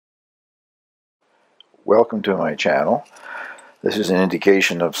Welcome to my channel. This is an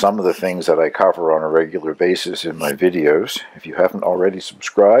indication of some of the things that I cover on a regular basis in my videos. If you haven't already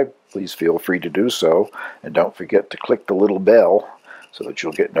subscribed, please feel free to do so, and don't forget to click the little bell so that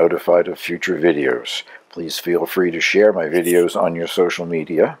you'll get notified of future videos. Please feel free to share my videos on your social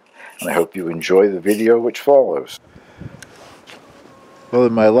media, and I hope you enjoy the video which follows. Well,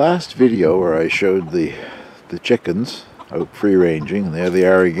 in my last video where I showed the chickens out free-ranging, and there they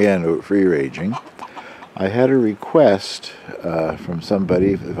are again out free-ranging, I had a request from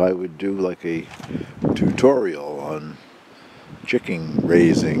somebody if I would do like a tutorial on chicken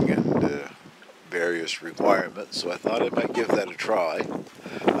raising and various requirements, so I thought I might give that a try.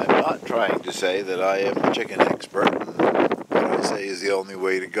 I'm not trying to say that I am a chicken expert and what I say is the only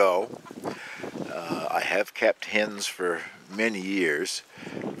way to go. I have kept hens for many years.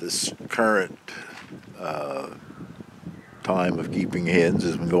 This current time of keeping hens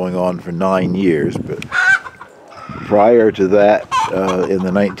has been going on for 9 years, but prior to that, in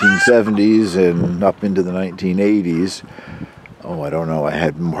the 1970s and up into the 1980s, I don't know, I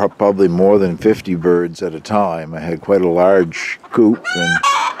had probably more than 50 birds at a time. I had quite a large coop and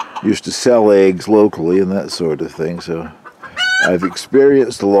used to sell eggs locally and that sort of thing, so I've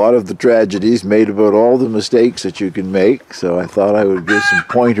experienced a lot of the tragedies, made about all the mistakes that you can make, so I thought I would give some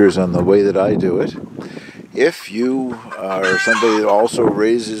pointers on the way that I do it. If you are somebody that also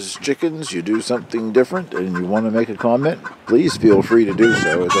raises chickens, you do something different, and you want to make a comment, please feel free to do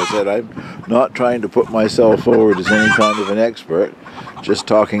so. As I said, I'm not trying to put myself forward as any kind of an expert, just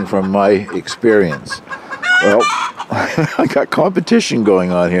talking from my experience. Well, I got competition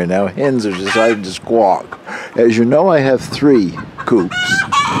going on here now. Hens have decided to squawk. As you know, I have 3 coops.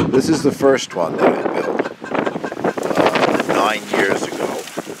 This is the first one that I built 9 years ago.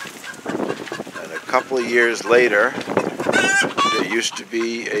 A couple of years later, there used to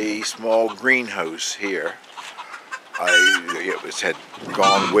be a small greenhouse here. It had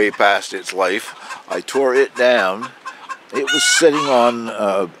gone way past its life. I tore it down. It was sitting on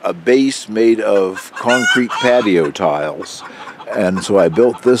a base made of concrete patio tiles, and so I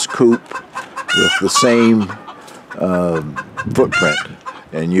built this coop with the same footprint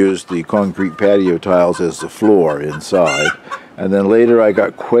and used the concrete patio tiles as the floor inside. And then later I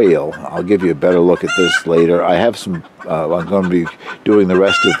got quail. I'll give you a better look at this later. I have some, I'm going to be doing the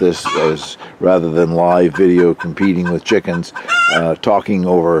rest of this as, rather than live video competing with chickens, talking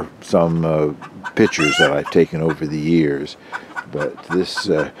over some pictures that I've taken over the years. But this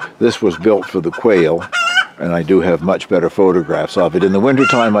was built for the quail, and I do have much better photographs of it. In the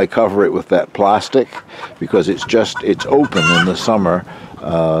wintertime I cover it with that plastic because it's open in the summer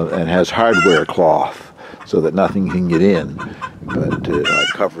and has hardware cloth, so that nothing can get in, but I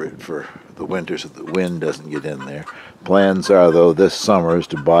cover it for the winter so the wind doesn't get in there. Plans are, though, this summer is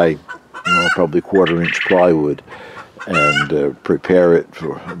to buy, probably 1/4-inch plywood and prepare it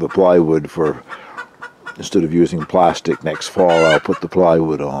for the plywood for, instead of using plastic next fall, I'll put the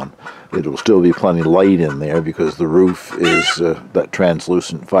plywood on. It'll still be plenty light in there because the roof is that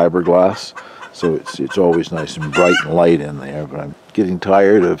translucent fiberglass, so it's always nice and bright and light in there, but I'm getting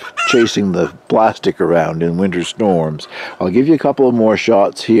tired of chasing the plastic around in winter storms. I'll give you a couple of more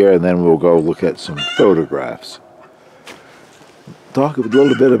shots here and then we'll go look at some photographs. Talk a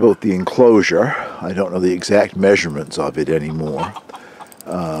little bit about the enclosure. I don't know the exact measurements of it anymore.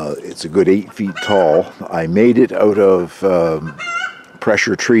 It's a good 8 feet tall. I made it out of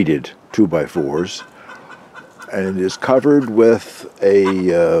pressure treated 2x4s, and it is covered with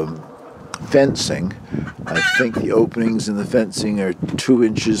a fencing. I think the openings in the fencing are 2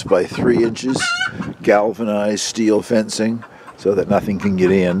 inches by 3 inches, galvanized steel fencing so that nothing can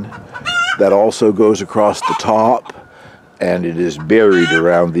get in. That also goes across the top, and it is buried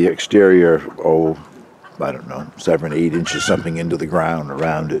around the exterior, I don't know, 7 or 8 inches something into the ground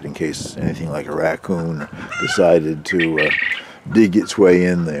around it in case anything like a raccoon decided to dig its way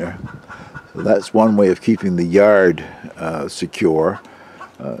in there. So that's one way of keeping the yard secure.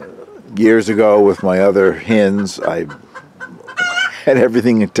 Years ago with my other hens, I had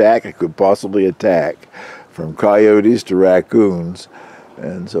everything attack I could possibly attack, from coyotes to raccoons.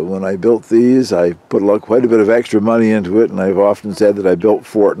 And so when I built these, I put quite a bit of extra money into it, and I've often said that I built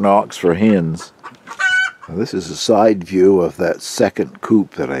Fort Knox for hens. Now, this is a side view of that second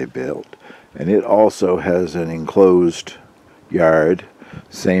coop that I built, and it also has an enclosed yard.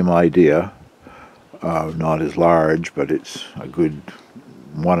 Same idea. Not as large, but it's a good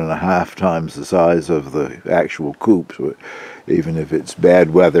 1.5 times the size of the actual coop, so even if it's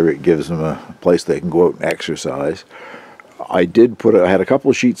bad weather, it gives them a place they can go out and exercise. I had a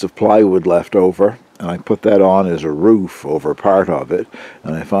couple of sheets of plywood left over, and I put that on as a roof over part of it,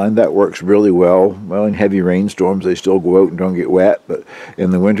 and I find that works really well. Well, in heavy rainstorms they still go out and don't get wet, but in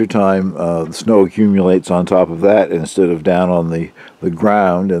the wintertime the snow accumulates on top of that instead of down on the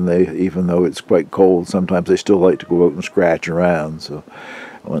ground, and they, even though it's quite cold, sometimes they still like to go out and scratch around. So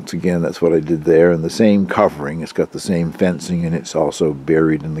once again, that's what I did there. And the same covering, it's got the same fencing, and it's also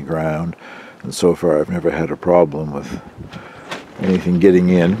buried in the ground, and so far I've never had a problem with anything getting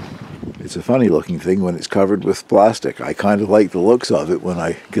in. It's a funny looking thing when it's covered with plastic. I kind of like the looks of it when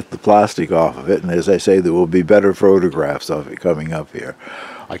I get the plastic off of it, and as I say, there will be better photographs of it coming up here.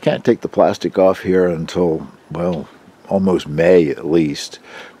 I can't take the plastic off here until, well, almost May at least.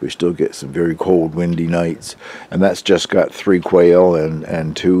 We still get some very cold, windy nights, and that's just got 3 quail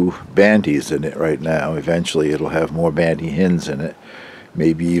and 2 banties in it right now. Eventually it'll have more banty hens in it.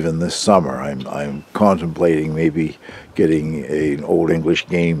 Maybe even this summer. I'm contemplating maybe getting an Old English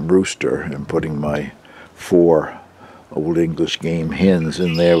game rooster and putting my 4 Old English game hens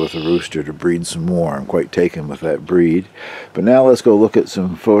in there with a rooster to breed some more. I'm quite taken with that breed. But now let's go look at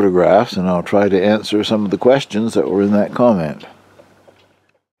some photographs, and I'll try to answer some of the questions that were in that comment.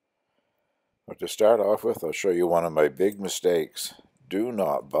 But to start off with, I'll show you one of my big mistakes. Do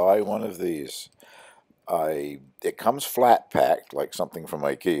not buy one of these. It comes flat packed like something from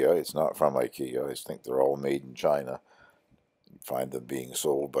IKEA. It's not from IKEA. I think they're all made in China. You find them being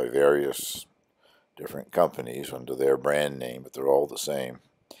sold by various different companies under their brand name, but they're all the same.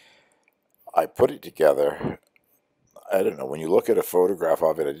 I put it together. I don't know, when you look at a photograph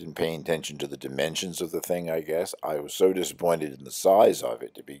of it, I didn't pay attention to the dimensions of the thing, I guess. I was so disappointed in the size of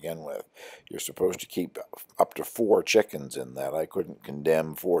it to begin with. You're supposed to keep up to 4 chickens in that. I couldn't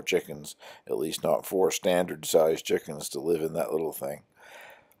condemn 4 chickens, at least not 4 standard-sized chickens, to live in that little thing.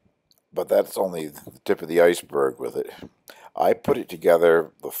 But that's only the tip of the iceberg with it. I put it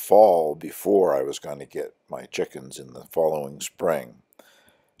together the fall before I was going to get my chickens in the following spring.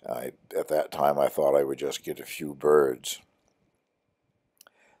 At that time, I thought I would just get a few birds.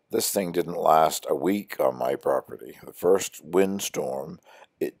 This thing didn't last a week on my property. The first windstorm,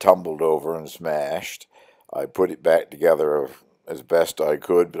 it tumbled over and smashed. I put it back together as best I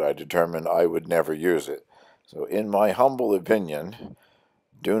could, but I determined I would never use it. So in my humble opinion,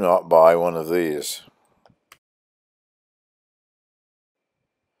 do not buy one of these.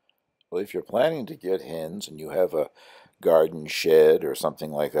 Well, if you're planning to get hens and you have a garden shed or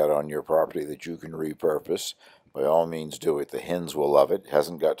something like that on your property that you can repurpose, by all means do it. The hens will love it. It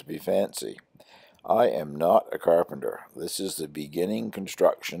hasn't got to be fancy. I am not a carpenter. This is the beginning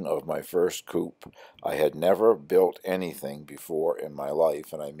construction of my first coop. I had never built anything before in my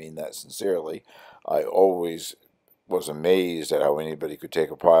life, and I mean that sincerely. I always was amazed at how anybody could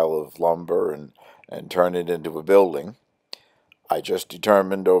take a pile of lumber and turn it into a building. I just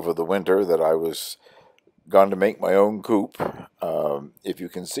determined over the winter that I was going to make my own coop. If you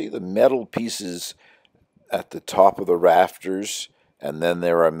can see the metal pieces at the top of the rafters, and then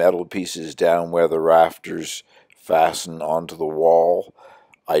there are metal pieces down where the rafters fasten onto the wall,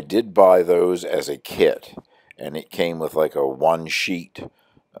 I did buy those as a kit, and it came with like a 1 sheet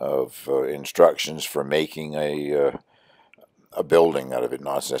of instructions for making a building out of it,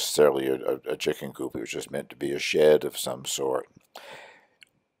 not necessarily a chicken coop. It was just meant to be a shed of some sort.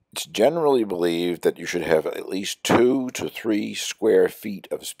 It's generally believed that you should have at least 2 to 3 square feet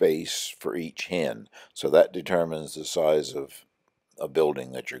of space for each hen, so that determines the size of a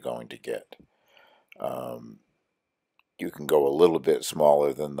building that you're going to get. You can go a little bit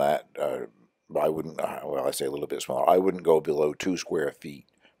smaller than that. I wouldn't, well, I say a little bit smaller. I wouldn't go below 2 square feet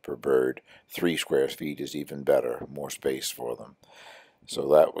per bird. 3 square feet is even better, more space for them. So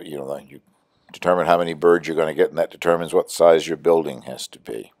that, you determine how many birds you're going to get, and that determines what size your building has to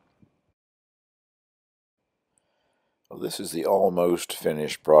be. Well, this is the almost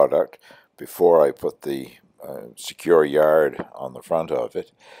finished product before I put the secure yard on the front of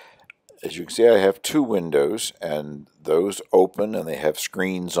it. As you can see, I have 2 windows, and those open and they have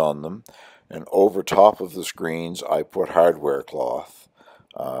screens on them. And over top of the screens, I put hardware cloth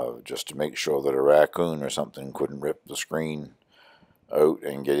just to make sure that a raccoon or something couldn't rip the screen out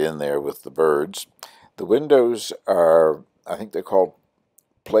and get in there with the birds. The windows are, I think they're called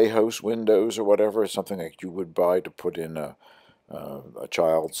playhouse windows or whatever, something like you would buy to put in a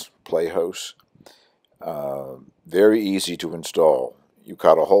child's playhouse. Very easy to install. You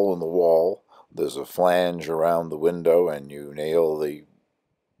cut a hole in the wall, there's a flange around the window, and you nail the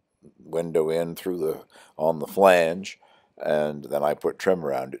window in on the flange, and then I put trim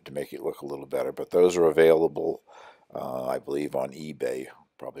around it to make it look a little better. But those are available, I believe, on eBay,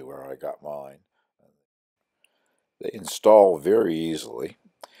 probably where I got mine. They install very easily.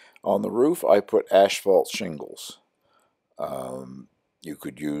 On the roof, I put asphalt shingles. You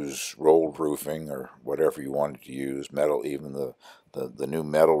could use rolled roofing or whatever you wanted to use, metal, even the new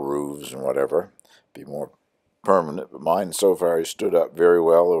metal roofs and whatever, be more permanent. But mine so far has stood up very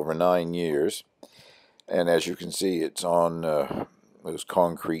well over 9 years. And as you can see, it's on those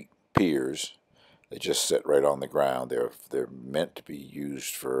concrete piers. They just sit right on the ground. They're meant to be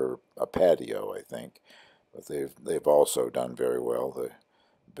used for a patio, I think, but they've also done very well. The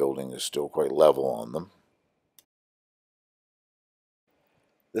building is still quite level on them.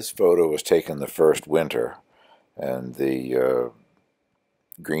 This photo was taken the first winter, and the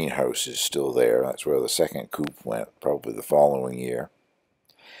greenhouse is still there. That's where the second coop went, probably the following year.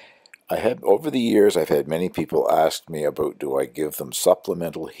 Over the years, I've had many people ask me about, do I give them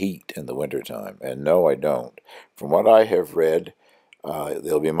supplemental heat in the wintertime? And no, I don't. From what I have read,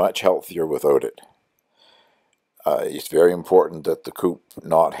 they'll be much healthier without it. It's very important that the coop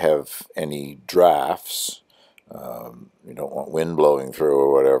not have any drafts. You don't want wind blowing through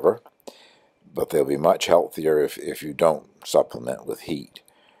or whatever, but they'll be much healthier if you don't supplement with heat.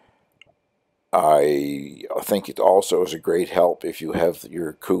 I think it also is a great help if you have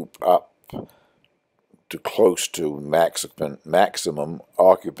your coop up to close to maximum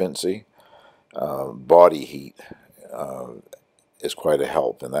occupancy. Body heat is quite a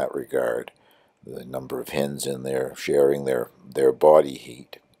help in that regard. The number of hens in there sharing their body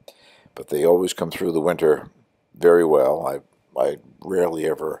heat. But they always come through the winter very well. I rarely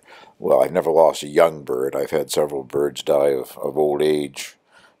ever, well, I've never lost a young bird. I've had several birds die of old age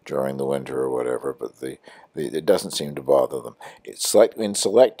during the winter or whatever, but it doesn't seem to bother them. It's like in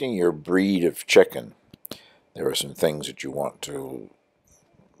selecting your breed of chicken, there are some things that you want to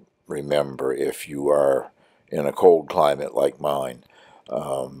remember if you are in a cold climate like mine.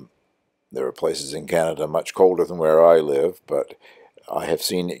 There are places in Canada much colder than where I live, but I have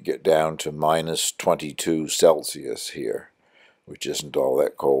seen it get down to minus 22 Celsius here, which isn't all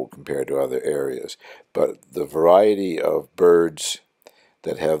that cold compared to other areas. But the variety of birds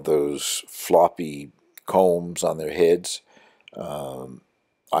that have those floppy combs on their heads,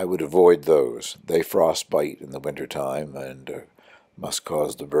 I would avoid those. They frostbite in the wintertime and must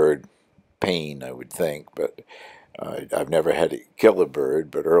cause the bird pain, I would think, but I've never had it kill a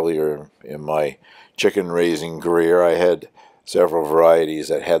bird, but earlier in my chicken raising career I had several varieties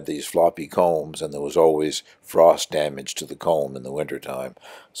that had these floppy combs, and there was always frost damage to the comb in the wintertime,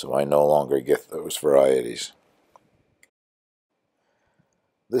 so I no longer get those varieties.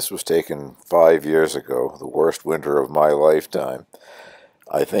 This was taken 5 years ago, the worst winter of my lifetime.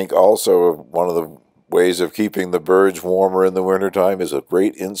 I think also one of the ways of keeping the birds warmer in the wintertime is a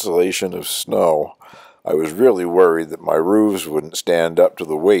great insulation of snow. I was really worried that my roofs wouldn't stand up to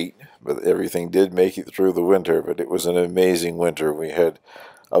the weight, but everything did make it through the winter. But it was an amazing winter. We had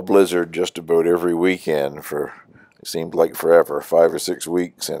a blizzard just about every weekend for, it seemed like forever, 5 or 6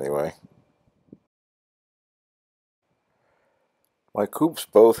 weeks anyway. My coops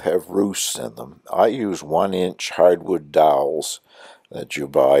both have roosts in them. I use 1-inch hardwood dowels that you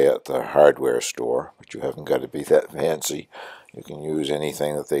buy at the hardware store, but you haven't got to be that fancy. You can use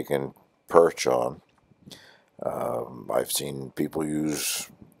anything that they can perch on. I've seen people use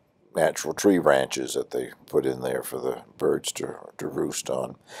natural tree branches that they put in there for the birds to roost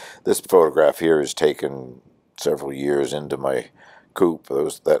on. This photograph here is taken several years into my coop.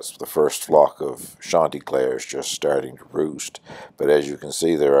 That's the first flock of chanticleers just starting to roost. But as you can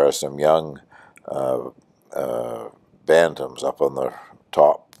see, there are some young bantams up on the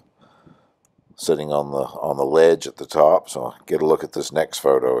top, sitting on the ledge at the top. So get a look at this next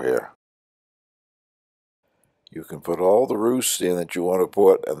photo here. You can put all the roosts in that you want to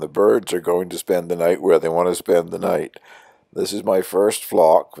put, and the birds are going to spend the night where they want to spend the night. This is my first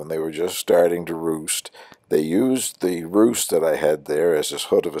flock when they were just starting to roost. They used the roost that I had there as a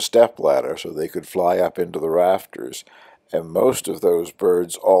sort of a stepladder so they could fly up into the rafters. And most of those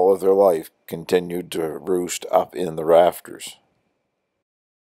birds, all of their life, continued to roost up in the rafters.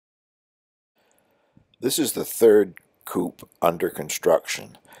 This is the third coop under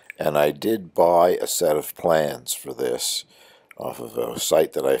construction, and I did buy a set of plans for this off of a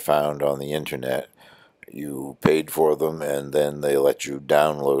site that I found on the internet. You paid for them, and then they let you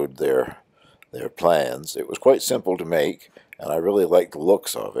download their plans. It was quite simple to make, and I really liked the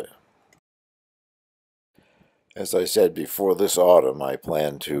looks of it. As I said before, this autumn I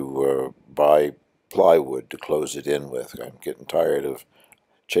plan to buy plywood to close it in with. I'm getting tired of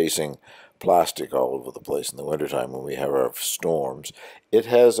chasing plastic all over the place in the wintertime when we have our storms. It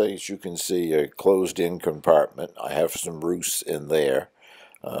has, as you can see, a closed-in compartment. I have some roosts in there.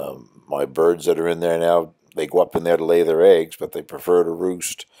 My birds that are in there now, they go up in there to lay their eggs, but they prefer to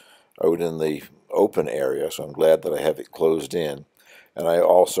roost out in the open area, so I'm glad that I have it closed in. And I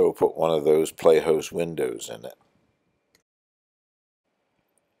also put one of those playhouse windows in it.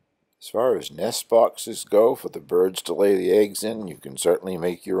 As far as nest boxes go for the birds to lay the eggs in, you can certainly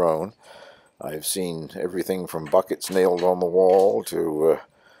make your own. I've seen everything from buckets nailed on the wall to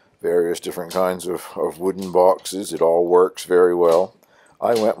various different kinds of wooden boxes. It all works very well.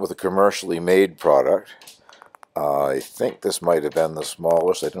 I went with a commercially made product. I think this might have been the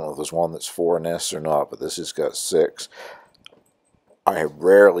smallest. I don't know if there's one that's 4 nests or not, but this has got 6. I have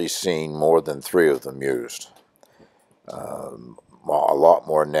rarely seen more than 3 of them used. A lot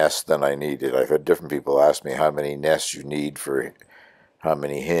more nests than I needed. I've had different people ask me how many nests you need for how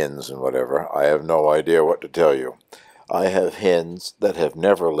many hens and whatever. I have no idea what to tell you. I have hens that have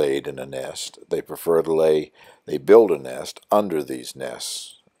never laid in a nest. They prefer to they build a nest under these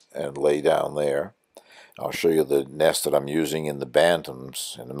nests and lay down there. I'll show you the nest that I'm using in the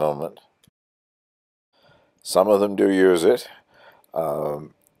bantams in a moment. Some of them do use it,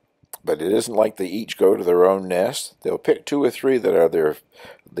 but it isn't like they each go to their own nest. They'll pick 2 or 3 that are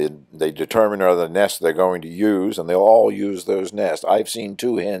they determine are the nests they're going to use, and they'll all use those nests. I've seen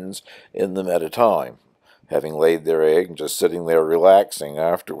 2 hens in them at a time, having laid their egg and just sitting there relaxing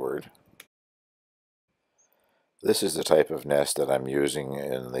afterward. This is the type of nest that I'm using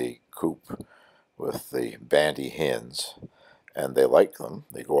in the coop with the banty hens, and they like them.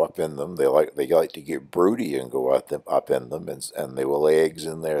 They go up in them. They like to get broody and go up in them, and they will lay eggs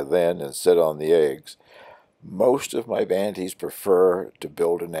in there then and sit on the eggs. Most of my banties prefer to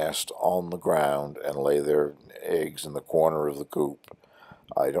build a nest on the ground and lay their eggs in the corner of the coop.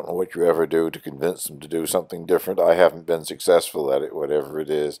 I don't know what you ever do to convince them to do something different. I haven't been successful at it, whatever it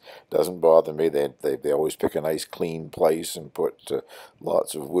is. Doesn't bother me. They always pick a nice clean place and put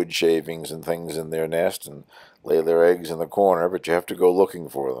lots of wood shavings and things in their nest and lay their eggs in the corner, but you have to go looking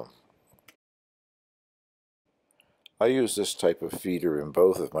for them. I use this type of feeder in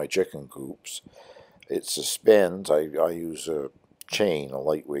both of my chicken coops. It suspends. I use a chain, a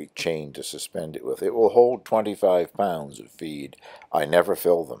lightweight chain to suspend it with. It will hold 25 pounds of feed. I never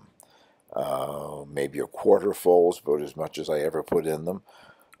fill them. Maybe a quarter full is about as much as I ever put in them.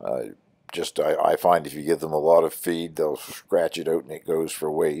 I find if you give them a lot of feed, they'll scratch it out and it goes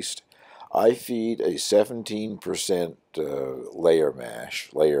for waste. I feed a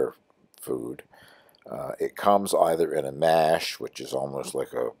 17% layer food. It comes either in a mash, which is almost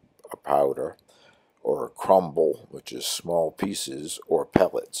like a powder, or a crumble, which is small pieces, or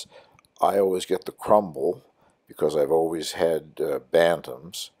pellets. I always get the crumble because I've always had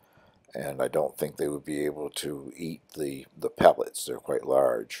bantams, and I don't think they would be able to eat the pellets. They're quite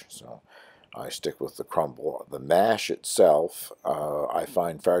large, so I stick with the crumble. The mash itself, I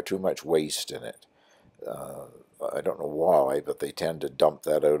find far too much waste in it. I don't know why, but they tend to dump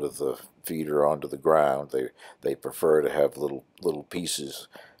that out of the feeder onto the ground. They prefer to have little pieces,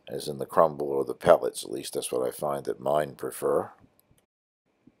 as in the crumble or the pellets. At least that's what I find that mine prefer.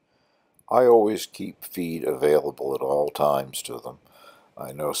 I always keep feed available at all times to them.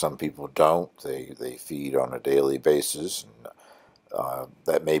 I know some people don't. They feed on a daily basis. And,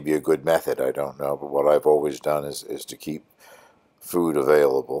 that may be a good method, I don't know. But what I've always done is to keep food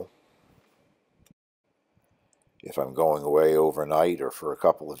available. If I'm going away overnight or for a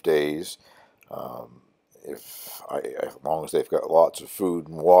couple of days, as long as they've got lots of food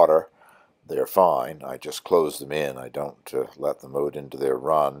and water, they're fine. I just close them in. I don't let them out into their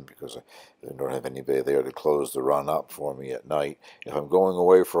run because I don't have anybody there to close the run up for me at night. If I'm going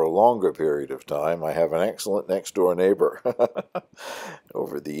away for a longer period of time, I have an excellent next-door neighbor.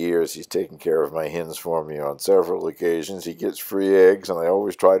 Over the years, he's taken care of my hens for me on several occasions. He gets free eggs, and I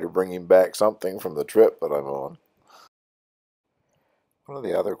always try to bring him back something from the trip that I'm on. One of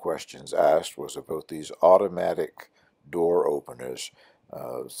the other questions asked was about these automatic door openers.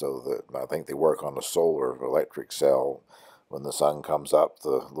 So that I think they work on a solar electric cell. When the sun comes up,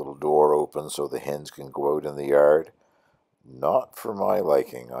 the little door opens so the hens can go out in the yard. Not for my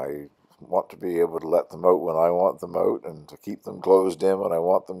liking. I want to be able to let them out when I want them out and to keep them closed in when I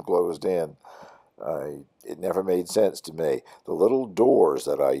want them closed in. It never made sense to me. The little doors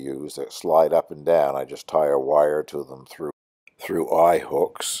that I use that slide up and down, I just tie a wire to them through eye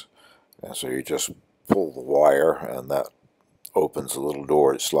hooks, and so you just pull the wire and that opens the little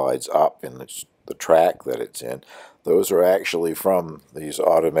door. It slides up in the track that it's in. Those are actually from these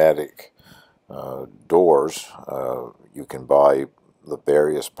automatic doors. You can buy the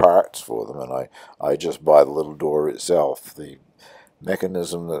various parts for them, and I just buy the little door itself. The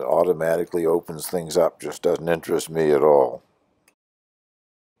mechanism that automatically opens things up just doesn't interest me at all.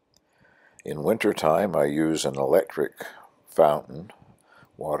 In wintertime, I use an electric fountain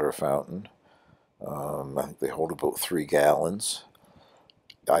water fountain. I think they hold about 3 gallons.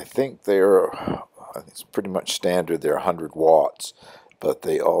 I think it's pretty much standard. They're 100 watts, but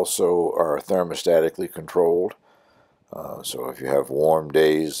they also are thermostatically controlled. So if you have warm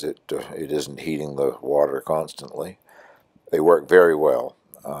days, it isn't heating the water constantly. They work very well.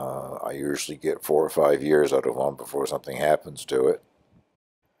 I usually get 4 or 5 years out of one before something happens to it.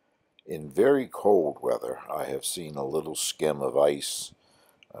 In very cold weather, I have seen a little skim of ice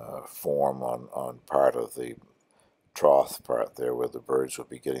form on part of the trough part there where the birds would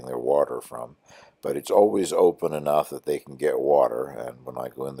be getting their water from. But it's always open enough that they can get water, and when I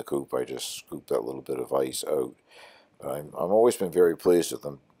go in the coop, I just scoop that little bit of ice out. I've always been very pleased with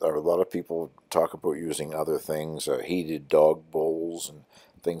them. There are a lot of people talk about using other things, heated dog bowls and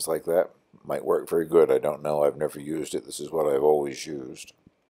things like that. Might work very good. I don't know. I've never used it. This is what I've always used.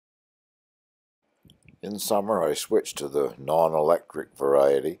 In summer, I switched to the non-electric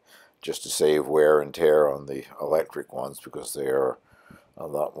variety just to save wear and tear on the electric ones because they are a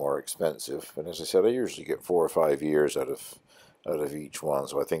lot more expensive. And as I said, I usually get 4 or 5 years out of each one,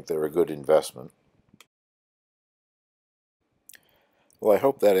 so I think they're a good investment. Well, I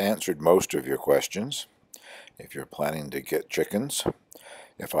hope that answered most of your questions, if you're planning to get chickens.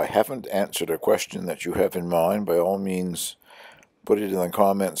 If I haven't answered a question that you have in mind, by all means, put it in the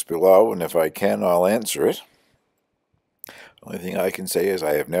comments below, and if I can, I'll answer it. The only thing I can say is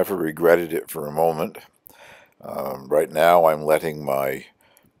I have never regretted it for a moment. Right now, I'm letting my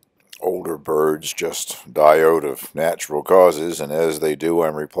older birds just die out of natural causes, and as they do,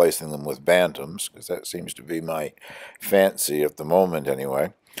 I'm replacing them with bantams, because that seems to be my fancy at the moment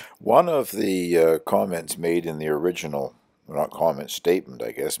anyway. One of the comments made in the original, not comment, statement,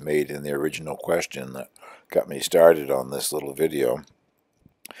 I guess, made in the original question that got me started on this little video,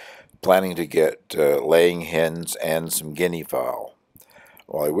 planning to get laying hens and some guinea fowl.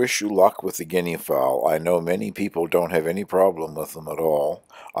 Well, I wish you luck with the guinea fowl. I know many people don't have any problem with them at all.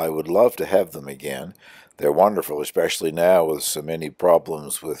 I would love to have them again. They're wonderful, especially now with so many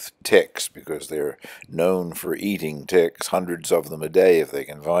problems with ticks, because they're known for eating ticks, hundreds of them a day if they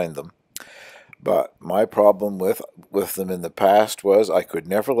can find them. But my problem with them in the past was I could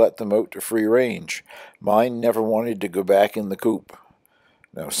never let them out to free range. Mine never wanted to go back in the coop.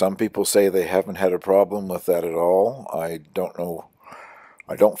 Now, some people say they haven't had a problem with that at all. I don't know.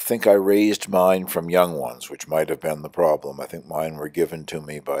 I don't think I raised mine from young ones, which might have been the problem. I think mine were given to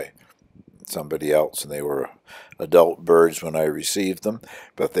me by somebody else, and they were adult birds when I received them.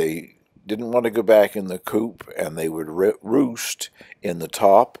 But they didn't want to go back in the coop, and they would roost in the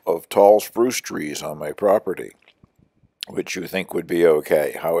top of tall spruce trees on my property, which you think would be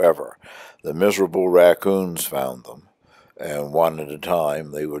okay. However, the miserable raccoons found them, and one at a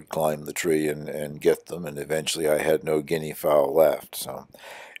time they would climb the tree and get them, and eventually I had no guinea fowl left. So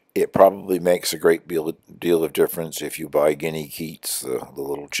it probably makes a great deal of difference if you buy guinea keats, the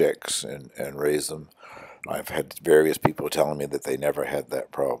little chicks, and raise them. I've had various people telling me that they never had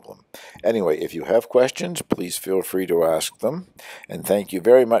that problem. Anyway, if you have questions, please feel free to ask them. And thank you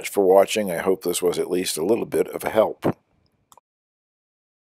very much for watching. I hope this was at least a little bit of a help.